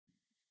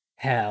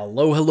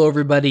Hello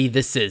everybody,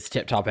 this is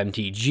Tip Top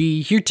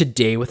MTG here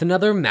today with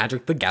another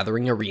Magic the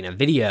Gathering Arena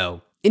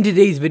video. In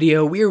today's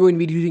video, we are going to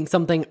be doing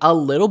something a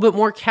little bit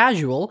more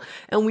casual,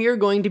 and we are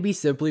going to be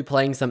simply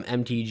playing some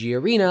MTG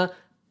Arena.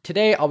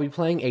 Today, I'll be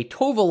playing a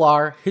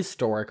Tovolar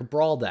Historic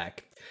Brawl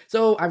deck.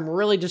 So I'm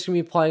really just going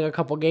to be playing a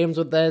couple games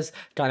with this,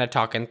 kind of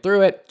talking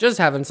through it, just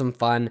having some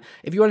fun.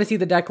 If you want to see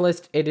the deck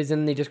list, it is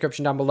in the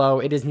description down below.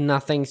 It is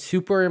nothing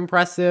super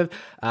impressive.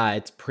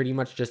 It's pretty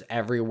much just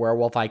every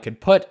werewolf I could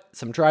put,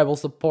 some tribal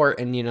support,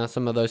 and, you know,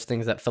 some of those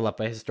things that fill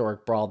up a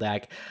Historic Brawl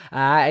deck.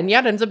 And yeah,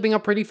 it ends up being a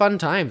pretty fun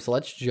time, so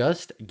let's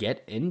just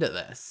get into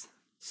this.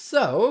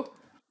 So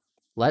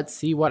let's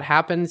see what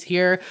happens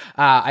here.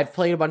 I've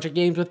played a bunch of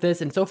games with this,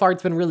 and so far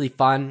it's been really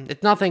fun.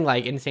 It's nothing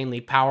like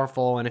insanely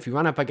powerful, and if you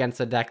run up against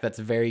a deck that's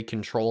very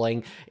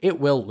controlling, it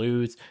will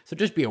lose. So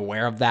just be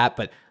aware of that.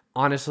 But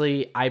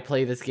honestly, I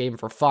play this game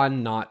for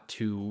fun, not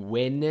to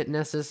win it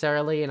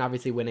necessarily, and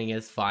obviously winning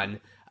is fun.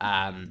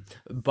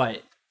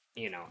 But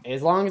you know,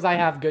 as long as I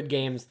have good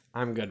games,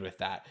 I'm good with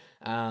that.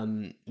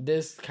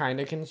 This kind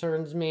of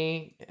concerns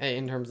me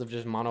in terms of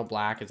just mono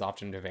black is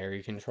often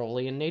very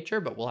controlling in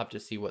nature, but we'll have to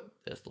see what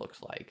this looks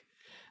like.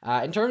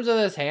 In terms of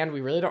this hand,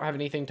 we really don't have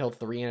anything till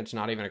 3, and it's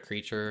not even a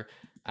creature.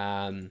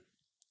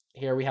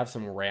 Here we have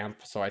some ramp,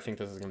 so I think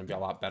this is going to be a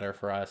lot better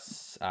for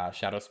us.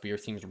 Shadow Spear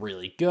seems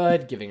really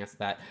good, giving us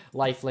that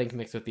lifelink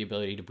mixed with the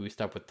ability to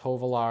boost up with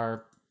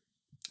Tovolar.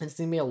 It's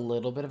going to be a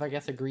little bit of, I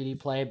guess, a greedy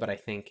play, but I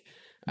think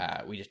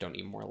we just don't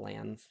need more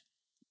lands.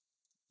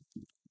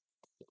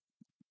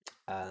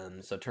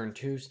 So turn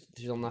 2,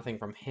 still nothing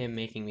from him,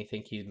 making me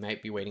think he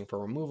might be waiting for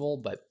removal,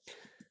 but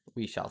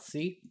we shall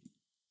see.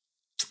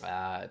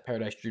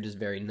 Paradise Druid is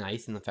very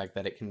nice in the fact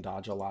that it can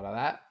dodge a lot of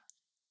that.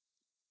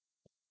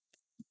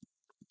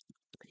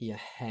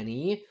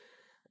 Yahenni.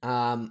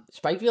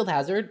 Spikefield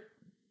Hazard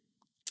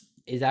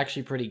is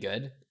actually pretty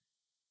good,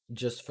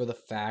 just for the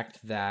fact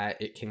that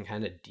it can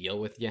kind of deal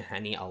with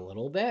Yahenni a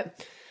little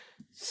bit.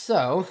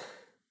 So,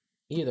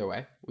 either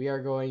way, we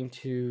are going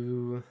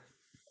to...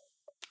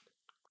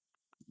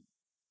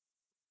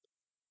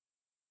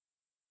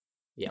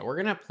 Yeah, we're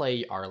going to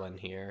play Arlen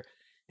here,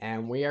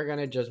 and we are going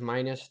to just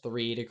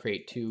 -3 to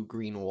create 2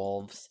 green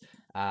wolves.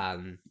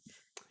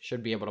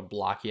 Should be able to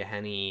block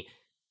Yahenni.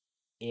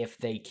 If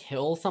they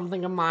kill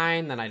something of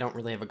mine, then I don't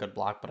really have a good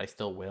block, but I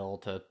still will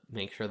to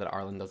make sure that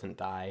Arlen doesn't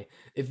die.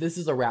 If this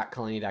is a rat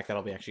colony deck,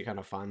 that'll be actually kind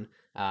of fun,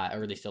 or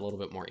at least a little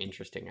bit more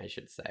interesting, I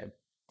should say.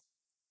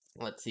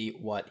 Let's see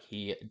what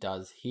he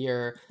does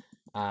here.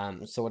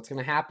 So what's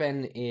going to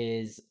happen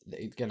is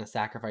he's going to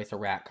sacrifice a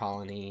rat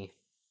colony.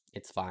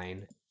 It's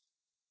fine.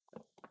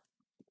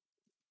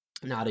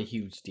 Not a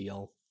huge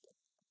deal.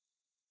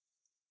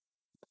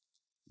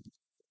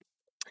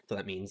 So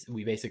that means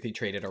we basically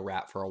traded a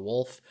rat for a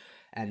wolf,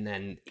 and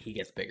then he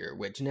gets bigger,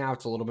 which now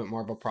it's a little bit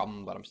more of a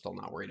problem, but I'm still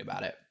not worried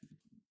about it.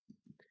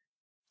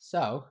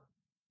 So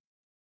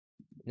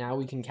now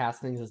we can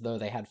cast things as though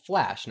they had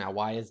flash. Now,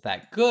 why is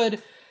that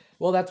good?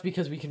 Well, that's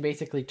because we can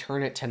basically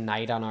turn it to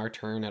night on our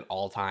turn at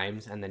all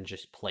times and then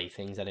just play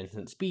things at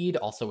instant speed.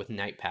 Also with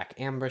Nightpack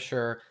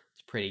Ambusher,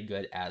 it's pretty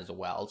good as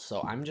well.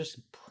 So I'm just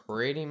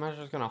pretty much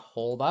just going to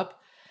hold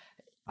up.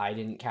 I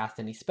didn't cast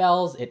any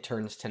spells. It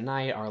turns to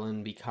night.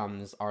 Arlen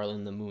becomes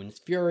Arlen the Moon's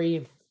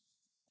Fury.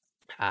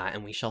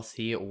 And we shall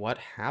see what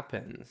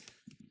happens.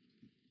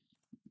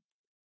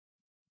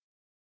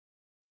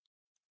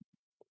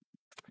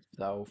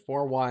 So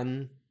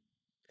 4-1.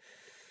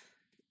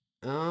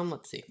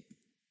 Let's see.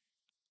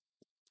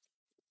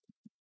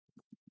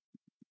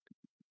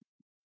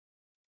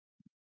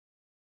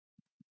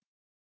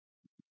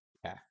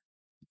 Okay.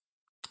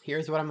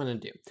 Here's what I'm going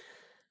to do.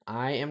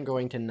 I am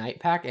going to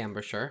Nightpack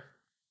Ambusher.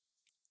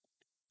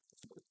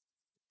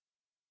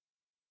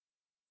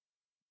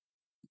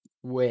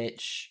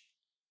 Which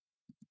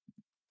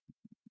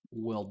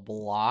will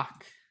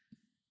block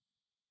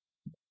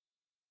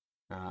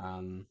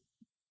is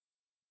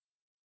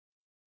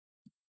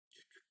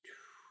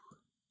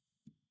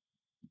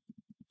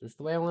this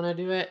the way I want to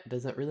do it?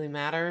 Does it really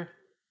matter?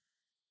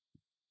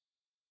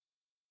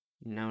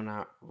 No,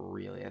 not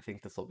really. I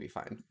think this will be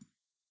fine.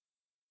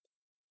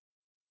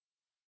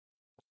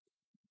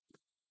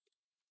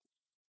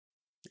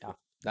 Yeah,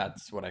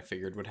 that's what I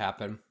figured would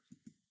happen.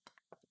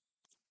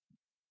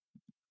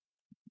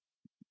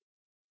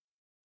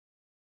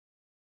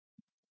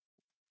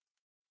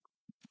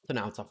 So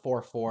now it's a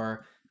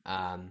 4-4.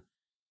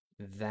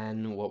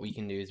 Then what we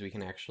can do is we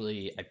can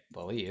actually, I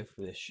believe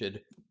this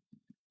should...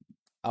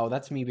 Oh,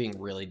 that's me being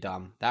really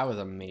dumb. That was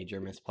a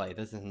major misplay.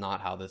 This is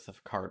not how this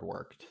card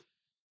worked.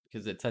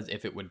 Because it says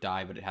if it would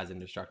die, but it has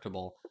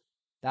indestructible.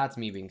 That's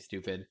me being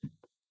stupid.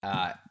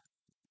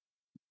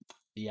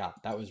 Yeah,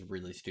 that was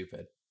really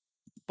stupid.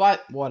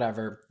 But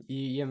whatever.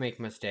 You make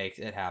mistakes.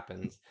 It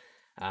happens.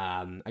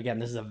 Again,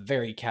 this is a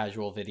very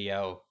casual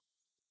video.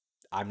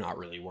 I'm not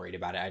really worried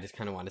about it. I just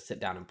kind of want to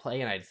sit down and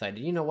play, and I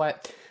decided, you know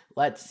what?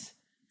 Let's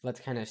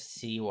kind of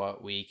see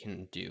what we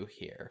can do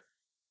here.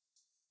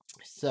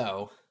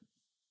 So,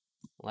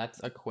 let's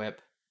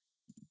equip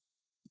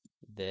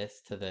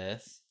this to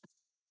this.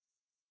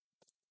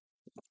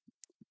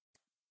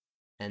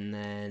 And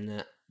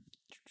then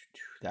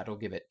that'll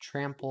give it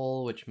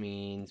trample, which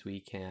means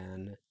we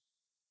can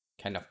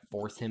kind of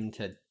force him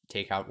to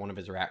take out one of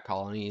his rat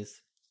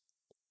colonies.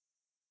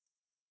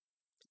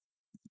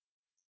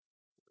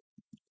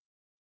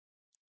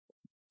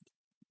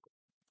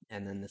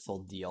 And then this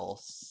will deal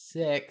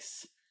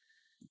 6.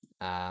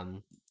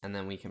 And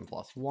then we can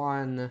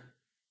 +1.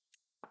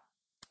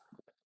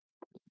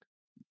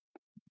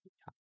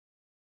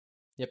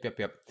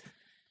 Yep.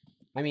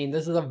 I mean,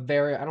 this is a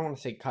very, I don't want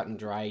to say cut and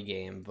dry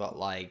game, but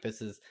like, this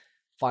is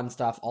fun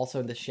stuff.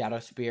 Also, the Shadow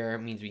Spear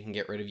means we can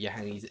get rid of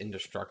Yahenni's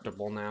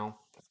indestructible now.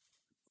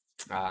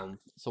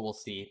 So we'll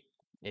see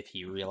if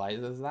he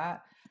realizes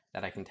that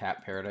I can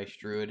tap Paradise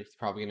Druid. He's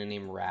probably going to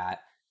name Rat.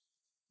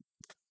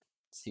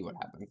 See what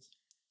happens.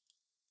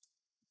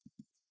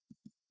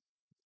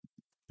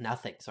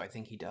 Nothing, so I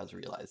think he does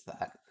realize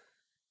that.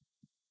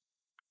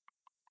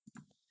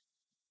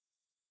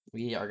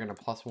 We are going to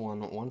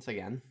 +1 once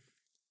again,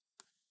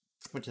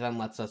 which then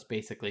lets us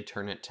basically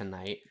turn it to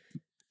night.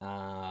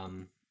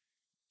 I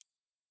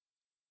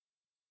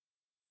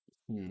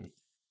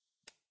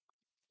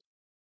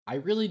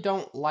really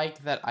don't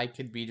like that I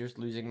could be just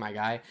losing my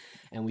guy,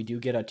 and we do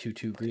get a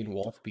 2/2 green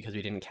wolf because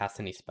we didn't cast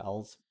any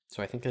spells.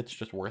 So I think it's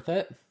just worth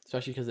it,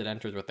 especially because it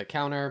enters with the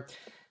counter.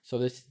 So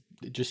this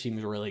just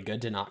seems really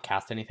good to not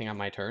cast anything on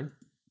my turn,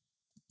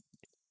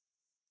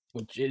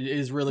 which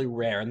is really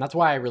rare. And that's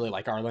why I really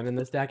like Arlen in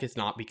this deck. It's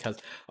not because,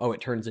 oh, it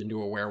turns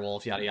into a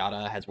werewolf, yada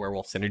yada, has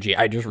werewolf synergy.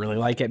 I just really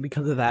like it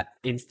because of that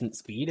instant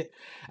speed.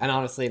 And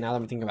honestly, now that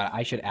I'm thinking about it,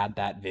 I should add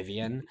that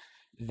Vivian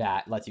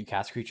that lets you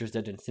cast creatures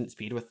at instant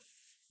speed with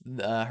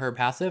her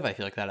passive. I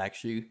feel like that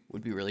actually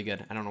would be really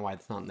good. I don't know why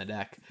it's not in the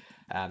deck.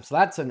 So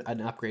that's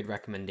an upgrade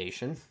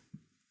recommendation.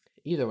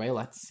 Either way,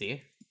 let's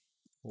see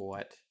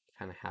what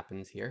kind of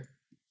happens here.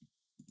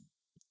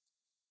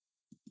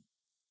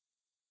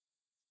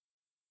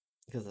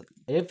 Because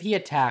if he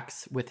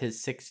attacks with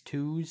his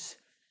 6/2s,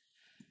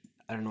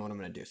 I don't know what I'm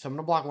going to do. So I'm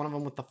going to block one of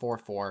them with the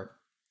 4/4.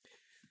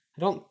 I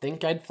don't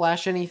think I'd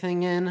flash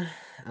anything in.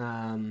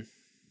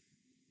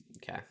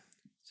 Okay.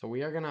 So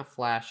we are going to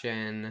flash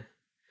in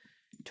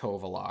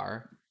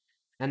Tovolar.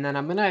 And then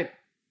I'm gonna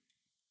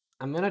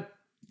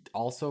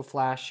also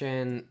flash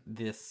in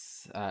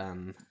this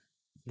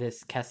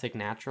this Kessig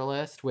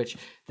Naturalist, which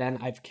then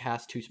I've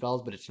cast 2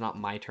 spells, but it's not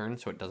my turn,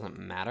 so it doesn't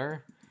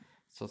matter.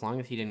 So as long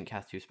as he didn't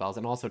cast 2 spells,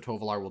 and also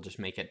Tovolar will just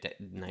make it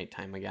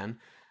nighttime again.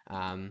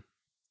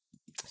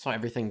 So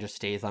everything just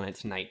stays on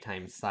its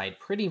nighttime side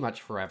pretty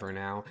much forever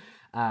now.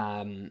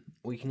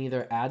 We can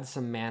either add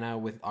some mana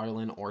with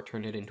Arlen or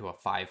turn it into a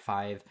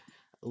 5/5.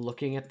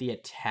 Looking at the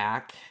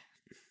attack,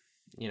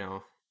 you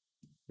know,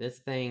 this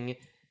thing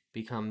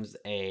becomes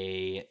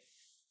a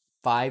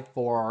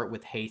 5/4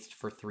 with haste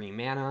for 3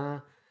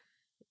 mana.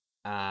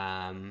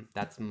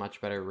 That's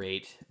much better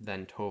rate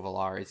than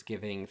Tovolar is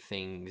giving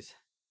things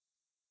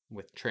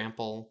with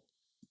trample.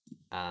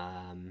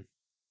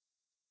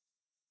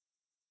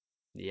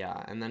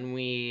 Yeah, and then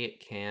we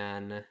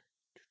can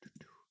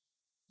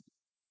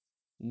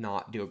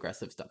not do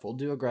aggressive stuff. We'll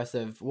be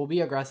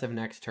aggressive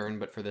next turn,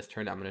 but for this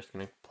turn, I'm just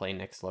going to play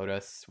Nyx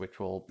Lotus, which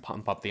will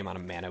pump up the amount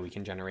of mana we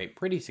can generate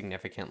pretty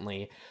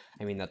significantly.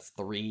 I mean, that's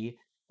 3,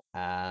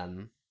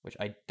 which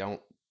I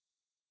don't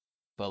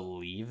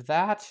believe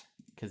that,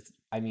 because,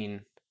 I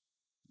mean,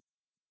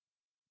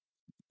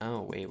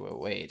 oh,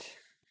 wait.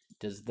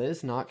 Does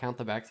this not count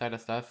the backside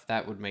of stuff?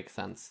 That would make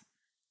sense.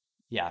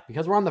 Yeah,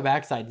 because we're on the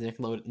backside,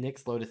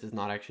 Nyx Lotus is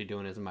not actually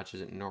doing as much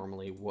as it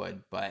normally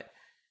would, but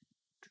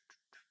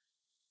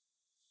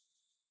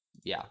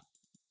yeah.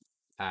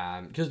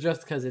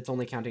 Just because it's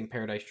only counting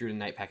Paradise Druid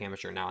and Nightpack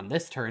Amateur. Now on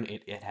this turn,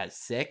 it has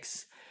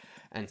 6,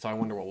 and so I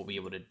wonder what we'll be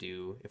able to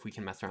do if we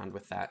can mess around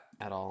with that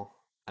at all.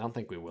 I don't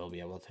think we will be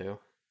able to,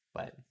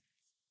 but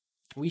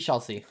we shall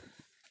see.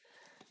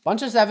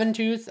 Bunch of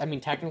 7/2s. I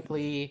mean,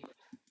 technically,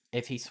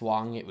 if he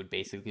swung, it would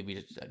basically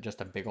be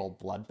just a big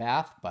old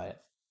bloodbath,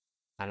 but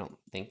I don't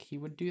think he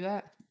would do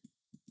that.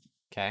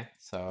 Okay,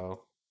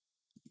 so,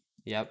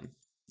 yep.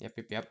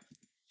 Let's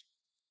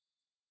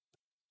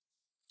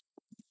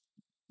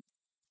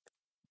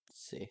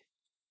see.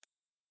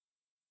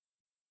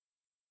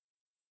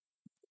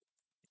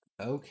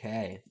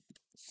 Okay,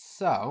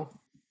 so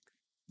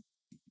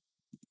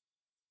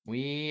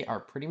we are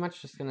pretty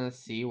much just gonna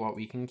see what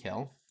we can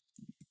kill.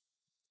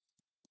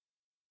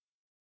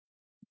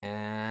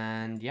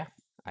 And yeah,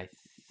 I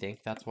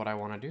think that's what I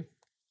want to do.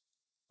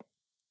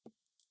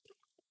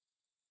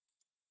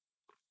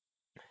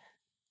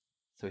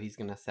 So he's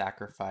gonna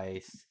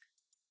sacrifice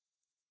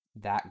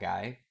that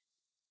guy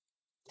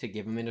to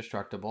give him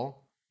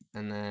indestructible,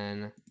 and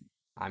then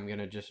I'm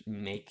gonna just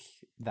make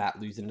that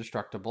lose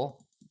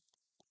indestructible.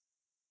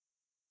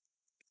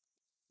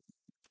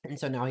 And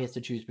so now he has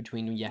to choose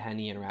between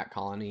Yahenni and Rat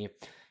Colony.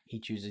 He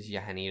chooses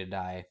Yahenni to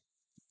die.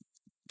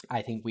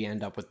 I think we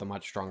end up with the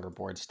much stronger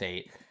board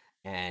state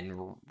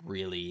and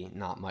really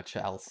not much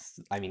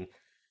else. I mean,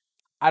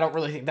 I don't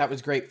really think that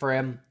was great for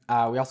him.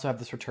 We also have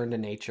this Return to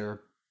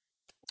Nature,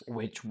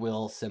 which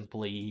will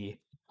simply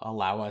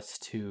allow us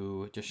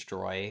to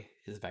destroy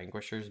his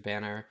Vanquisher's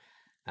banner,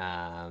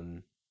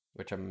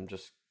 which I'm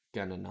just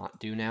gonna not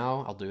do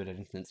now. I'll do it at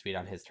instant speed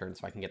on his turn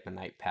so I can get the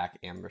Night Pack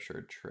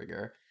Ambusher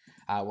trigger.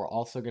 We're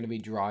also going to be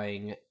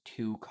drawing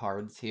 2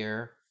 cards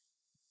here.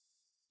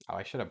 Oh,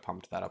 I should have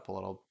pumped that up a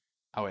little.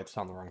 Oh, it's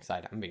on the wrong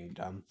side. I'm being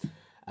dumb.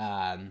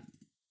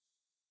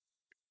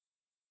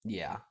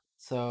 Yeah,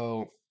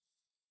 so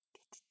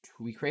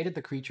we created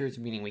the creatures,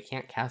 meaning we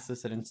can't cast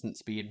this at instant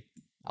speed.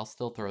 I'll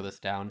still throw this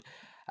down,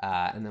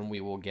 and then we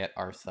will get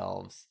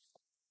ourselves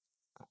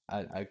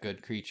a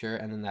good creature,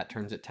 and then that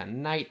turns it to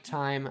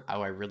nighttime.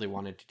 Oh, I really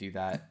wanted to do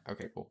that.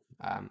 Okay, cool.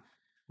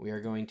 We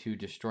are going to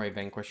destroy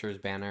Vanquisher's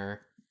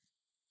banner,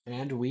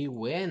 and we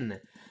win.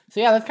 So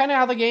yeah, that's kind of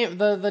how the game,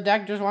 the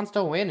deck just wants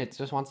to win. It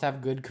just wants to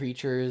have good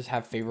creatures,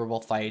 have favorable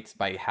fights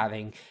by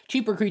having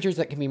cheaper creatures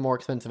that can be more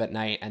expensive at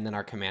night, and then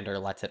our commander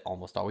lets it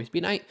almost always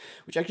be night,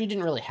 which actually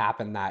didn't really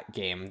happen that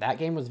game. That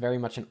game was very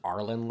much an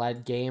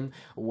Arlen-led game,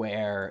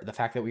 where the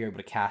fact that we were able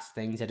to cast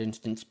things at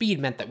instant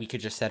speed meant that we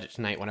could just set it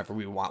to night whenever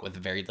we want with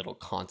very little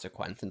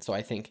consequence. And so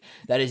I think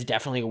that is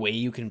definitely a way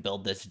you can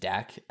build this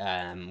deck,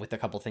 with a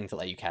couple things that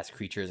let you cast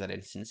creatures at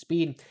instant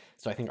speed.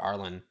 So I think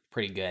Arlen,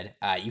 pretty good.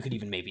 You could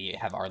even maybe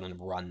have Arlen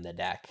run the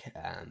deck,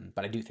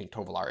 but I do think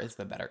Tovolar is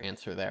the better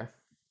answer there.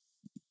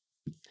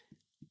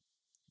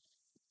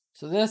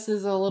 So this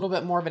is a little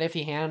bit more of an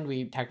iffy hand.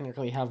 We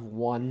technically have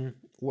 1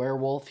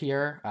 werewolf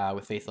here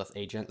with Faceless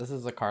Agent. This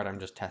is a card I'm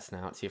just testing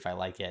out, see if I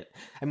like it.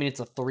 I mean,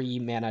 it's a 3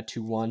 mana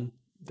 2/1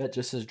 that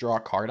just says draw a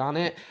card on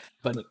it,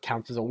 but it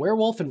counts as a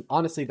werewolf, and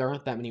honestly, there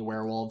aren't that many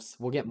werewolves.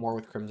 We'll get more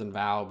with Crimson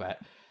Vow, but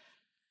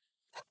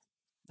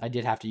I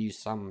did have to use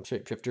some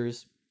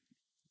shapeshifters.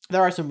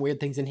 There are some weird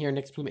things in here.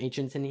 Nyx Plume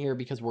Ancients in here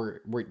because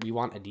we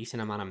want a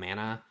decent amount of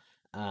mana.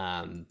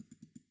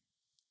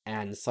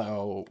 And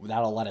so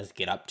that'll let us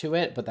get up to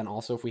it. But then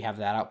also if we have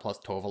that out plus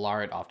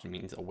Tovolar, it often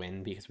means a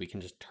win because we can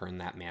just turn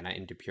that mana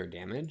into pure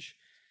damage.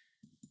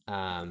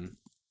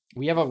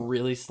 We have a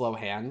really slow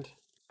hand,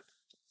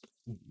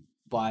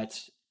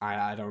 but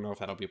I don't know if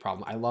that'll be a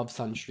problem. I love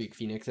Sunstreak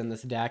Phoenix in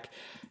this deck.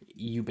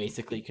 You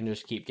basically can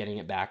just keep getting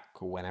it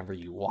back whenever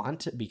you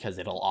want because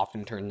it'll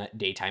often turn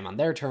daytime on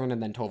their turn,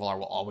 and then Tovolar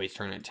will always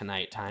turn it to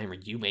nighttime, or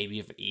you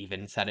maybe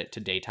even set it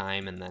to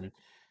daytime, and then,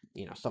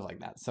 you know, stuff like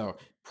that. So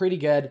pretty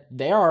good.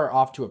 They are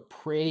off to a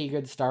pretty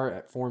good start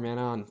at 4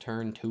 mana on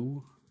turn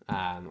 2.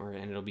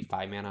 And it'll be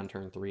 5 mana on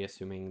turn 3,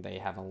 assuming they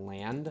have a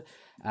land.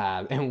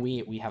 And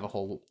we have a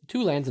whole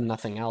 2 lands and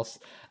nothing else.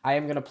 I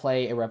am going to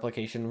play a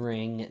Replication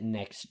Ring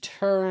next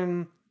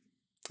turn,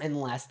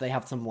 unless they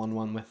have some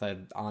 1/1 with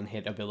an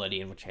on-hit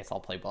ability, in which case I'll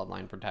play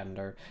Bloodline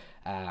Pretender.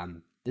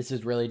 This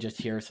is really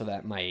just here so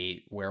that my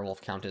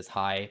werewolf count is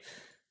high.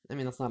 I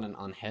mean, that's not an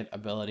on-hit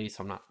ability,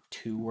 so I'm not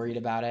too worried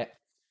about it.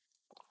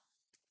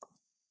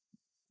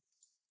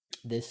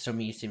 This, to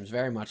me, seems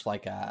very much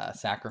like a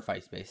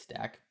sacrifice-based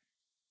deck.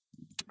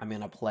 I'm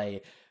going to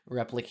play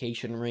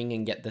Replication Ring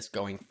and get this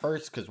going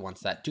first, because once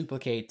that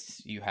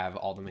duplicates, you have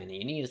all the mana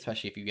you need,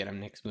 especially if you get a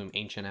Nyx Plume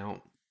Ancient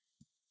out.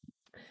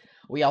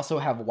 We also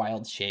have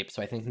Wild Shape,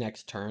 so I think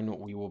next turn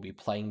we will be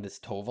playing this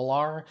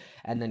Tovolar,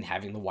 and then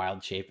having the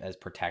Wild Shape as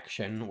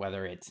protection,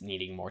 whether it's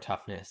needing more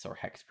toughness or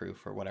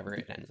hexproof or whatever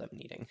it ends up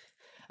needing.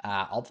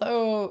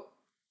 Although,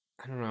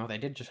 I don't know, they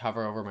did just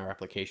hover over my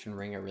Replication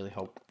Ring. I really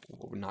hope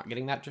we're not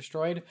getting that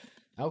destroyed.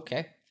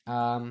 Okay,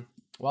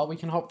 well, we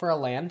can hope for a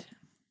land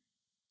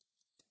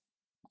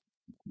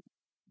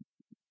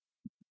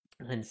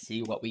and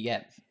see what we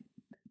get.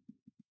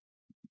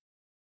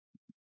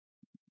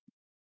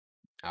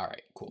 All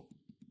right, cool.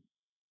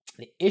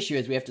 The issue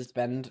is we have to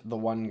spend the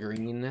 1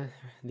 green,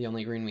 the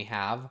only green we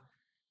have,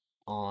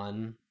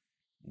 on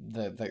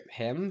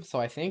him. So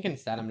I think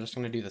instead I'm just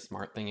going to do the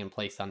smart thing and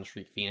play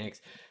Sunstreak Phoenix,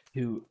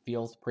 who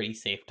feels pretty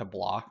safe to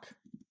block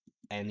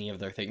any of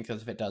their things,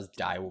 because if it does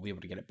die, we'll be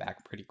able to get it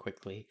back pretty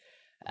quickly.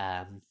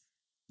 Yeah.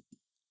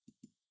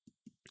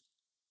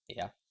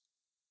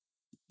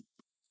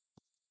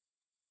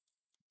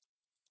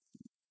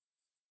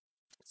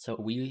 So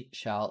we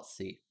shall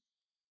see.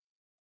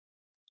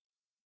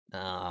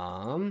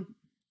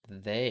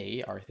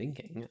 They are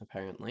thinking,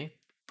 apparently,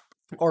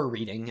 or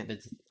reading.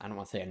 It's, I don't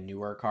want to say a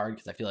newer card,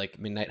 because I feel like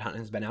Midnight Hunt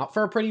has been out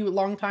for a pretty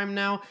long time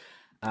now.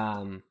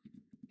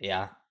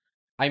 Yeah.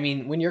 I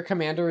mean, when your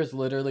commander is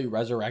literally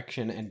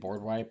Resurrection and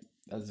Board Wipe,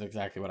 that's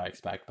exactly what I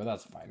expect, but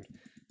that's fine.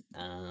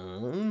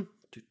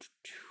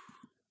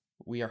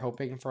 We are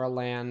hoping for a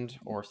land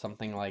or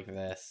something like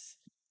this.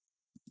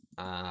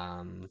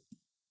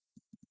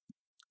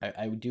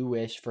 I do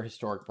wish, for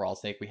Historic Brawl's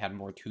sake, we had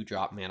more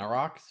 2-drop mana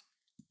rocks.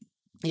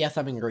 Yes,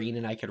 I'm in green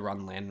and I could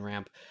run land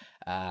ramp.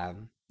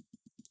 And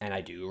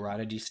I do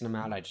run a decent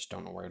amount. I just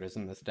don't know where it is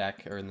in this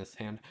deck or in this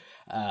hand.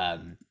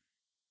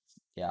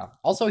 Yeah.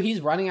 Also,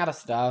 he's running out of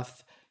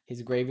stuff.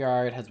 His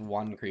graveyard has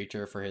 1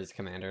 creature for his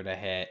commander to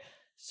hit.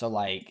 So,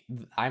 like,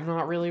 I'm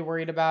not really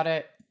worried about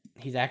it.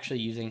 He's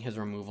actually using his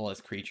removal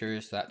as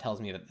creatures, so that tells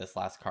me that this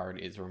last card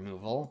is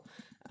removal.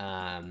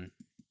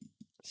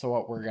 So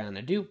what we're going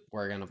to do,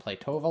 we're going to play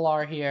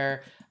Tovolar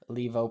here.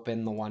 leave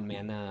open the one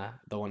green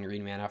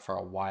mana for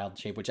a wild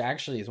shape, which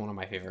actually is one of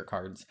my favorite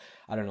cards.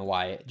 I don't know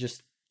why.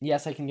 Just,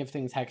 yes, I can give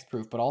things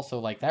hexproof, but also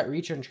like that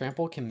reach and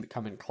trample can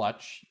come in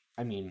clutch.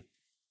 I mean,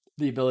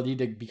 the ability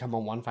to become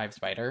a 1/5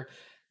 spider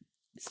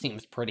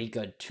seems pretty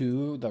good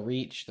too. The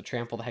reach, the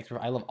trample, the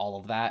hexproof, I love all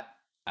of that.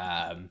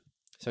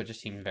 So it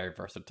just seems very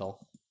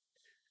versatile.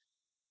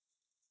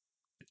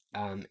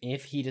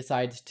 If he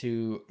decides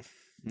to,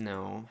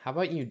 no, how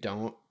about you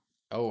don't?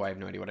 Oh, I have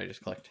no idea what I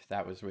just clicked.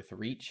 That was with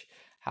reach.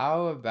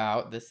 How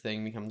about this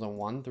thing becomes a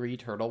 1/3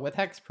 turtle with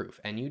hexproof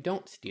and you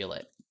don't steal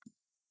it?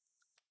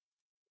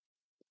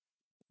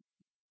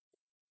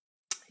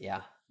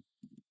 Yeah.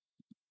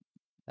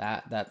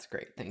 That's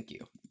great. Thank you.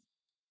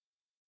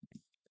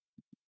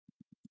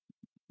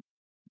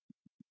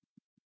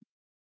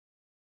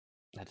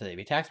 That's if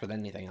he attacks with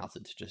anything else,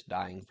 it's just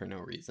dying for no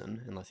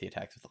reason, unless he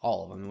attacks with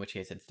all of them, in which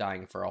case it's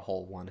dying for a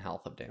whole 1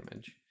 health of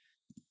damage.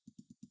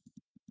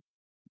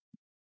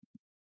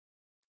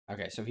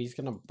 Okay, so he's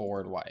gonna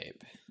board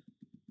wipe.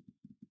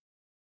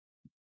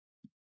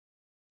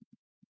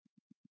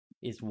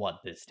 Is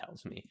what this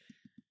tells me.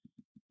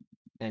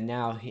 And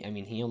now, he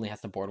only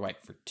has to board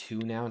wipe for 2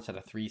 now instead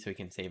of 3, so he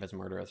can save his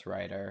Murderous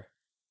Rider.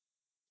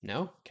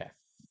 No? Okay.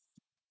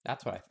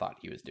 That's what I thought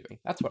he was doing.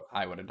 That's what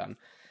I would have done.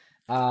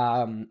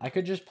 I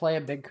could just play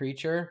a big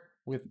creature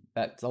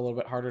that's a little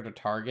bit harder to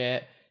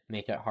target,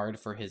 make it hard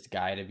for his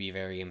guy to be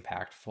very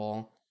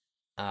impactful.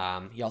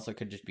 He also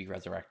could just be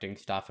resurrecting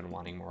stuff and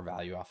wanting more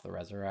value off the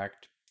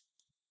resurrect.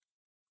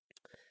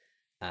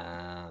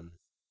 That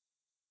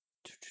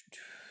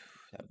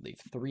would leave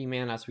 3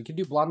 mana, so we could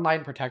do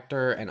Bloodline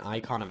Protector and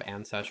Icon of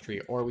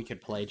Ancestry, or we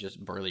could play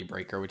just Burly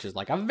Breaker, which is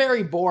like a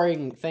very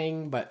boring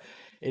thing, but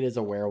it is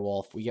a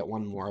werewolf. We get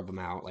 1 more of them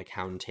out, like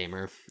Hound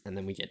Tamer, and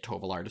then we get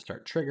Tovolar to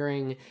start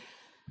triggering.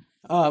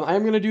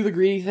 I'm going to do the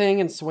greedy thing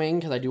and swing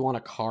because I do want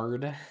a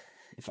card.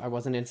 If I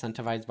wasn't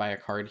incentivized by a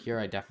card here,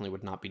 I definitely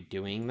would not be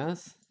doing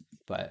this.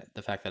 But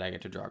the fact that I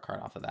get to draw a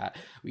card off of that.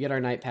 We get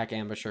our Night Pack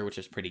Ambusher, which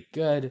is pretty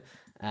good.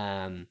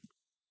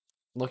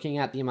 Looking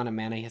at the amount of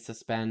mana he has to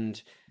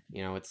spend,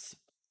 it's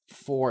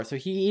 4. So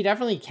he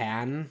definitely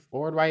can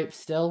board wipe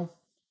still.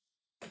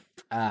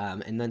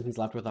 And then he's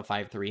left with a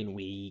 5/3, and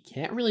we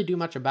can't really do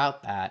much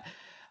about that.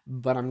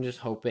 But I'm just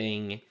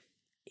hoping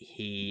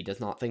he does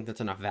not think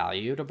that's enough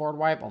value to board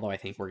wipe, although I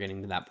think we're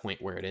getting to that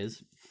point where it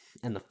is.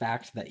 And the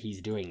fact that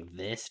he's doing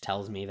this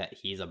tells me that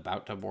he's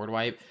about to board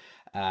wipe,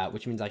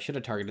 which means I should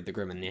have targeted the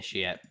Grim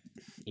Initiate,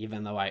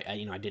 even though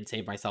I did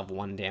save myself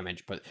 1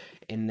 damage. But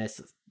in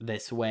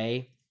this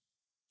way,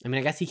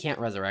 I guess he can't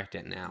resurrect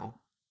it now.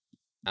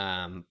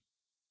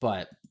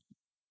 But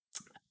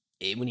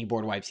when he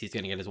board wipes, he's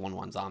going to get his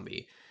 1/1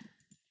 zombie.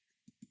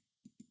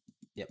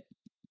 Yep.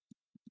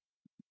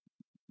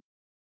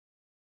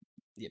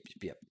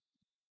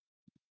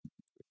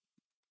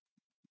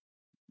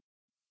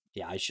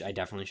 Yeah, I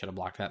definitely should have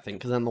blocked that thing,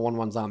 because then the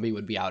 1/1 zombie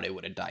would be out. It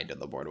would have died to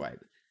the board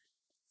wipe.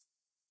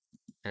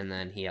 And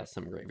then he has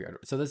some graveyard.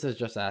 So this is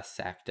just a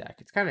sack deck.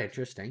 It's kind of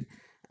interesting.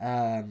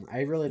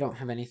 I really don't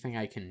have anything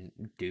I can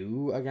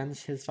do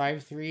against his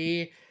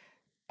 5/3.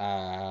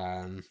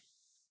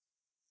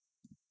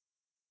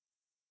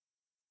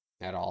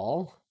 At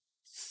all.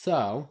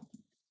 So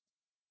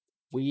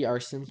we are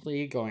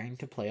simply going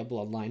to play a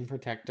Bloodline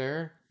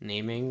Protector,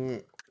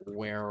 naming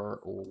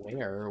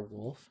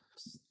Werewolves.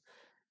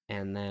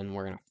 And then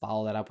we're going to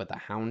follow that up with a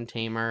Hound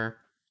Tamer,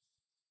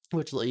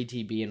 which will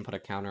ETB and put a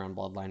counter on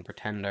Bloodline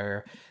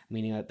Pretender,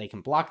 meaning that they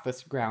can block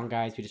this ground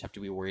guys. We just have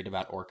to be worried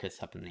about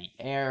Orcus up in the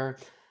air.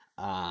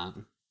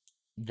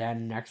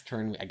 Then next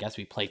turn, I guess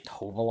we play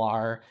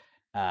Tovolar.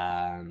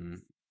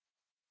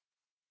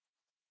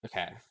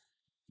 Okay.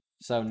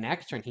 So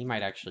next turn, he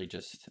might actually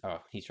just...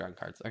 Oh, he's drawing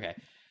cards. Okay.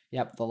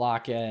 Yep, the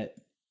Locket,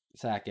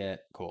 sack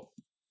it. Cool.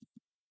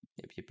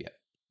 Yep.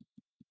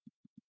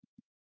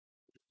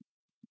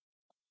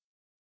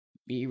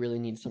 B really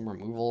needs some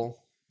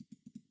removal.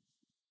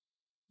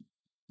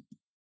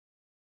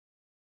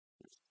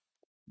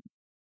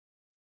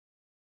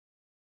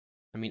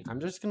 I'm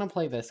just going to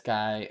play this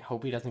guy,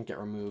 hope he doesn't get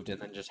removed, and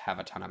then just have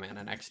a ton of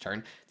mana next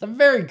turn. It's a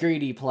very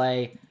greedy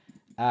play.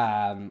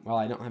 Well,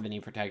 I don't have any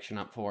protection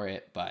up for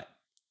it, but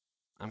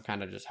I'm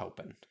kind of just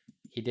hoping.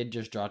 He did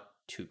just draw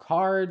 2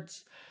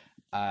 cards,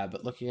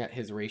 but looking at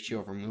his ratio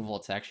of removal,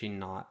 it's actually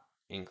not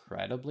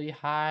incredibly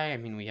high.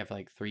 We have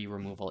like 3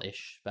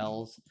 removal-ish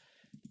spells.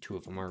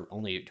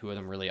 Only 2 of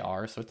them really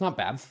are, so it's not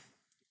bad.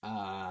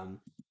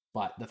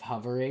 But the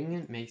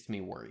hovering makes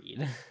me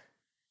worried.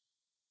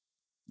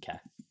 Okay.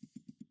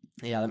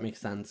 Yeah, that makes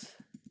sense.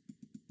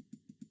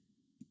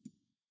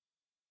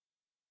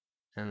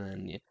 And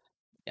then,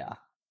 yeah.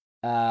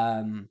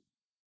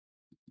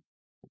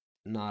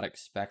 Not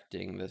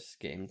expecting this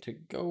game to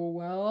go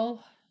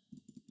well.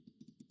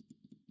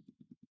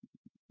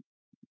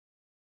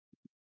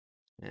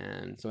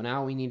 And so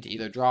now we need to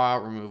either draw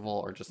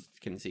removal or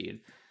just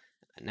concede.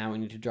 Now we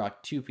need to draw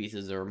 2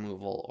 pieces of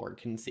removal or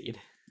concede.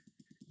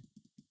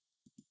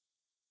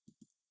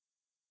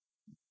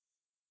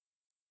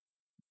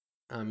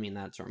 I mean,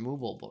 that's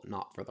removal, but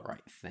not for the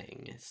right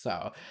thing.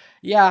 So,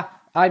 yeah,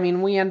 I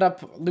mean, we end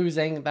up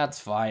losing. That's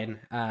fine.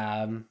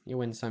 You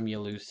win some, you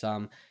lose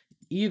some.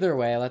 Either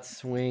way, let's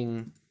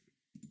swing,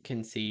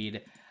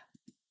 concede.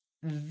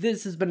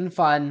 This has been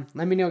fun.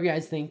 Let me know what you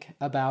guys think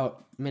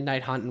about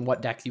Midnight Hunt and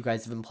what decks you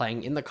guys have been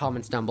playing in the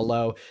comments down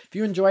below. If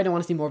you enjoyed and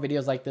want to see more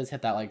videos like this,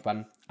 hit that like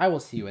button. I will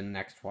see you in the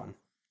next one.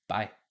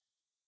 Bye.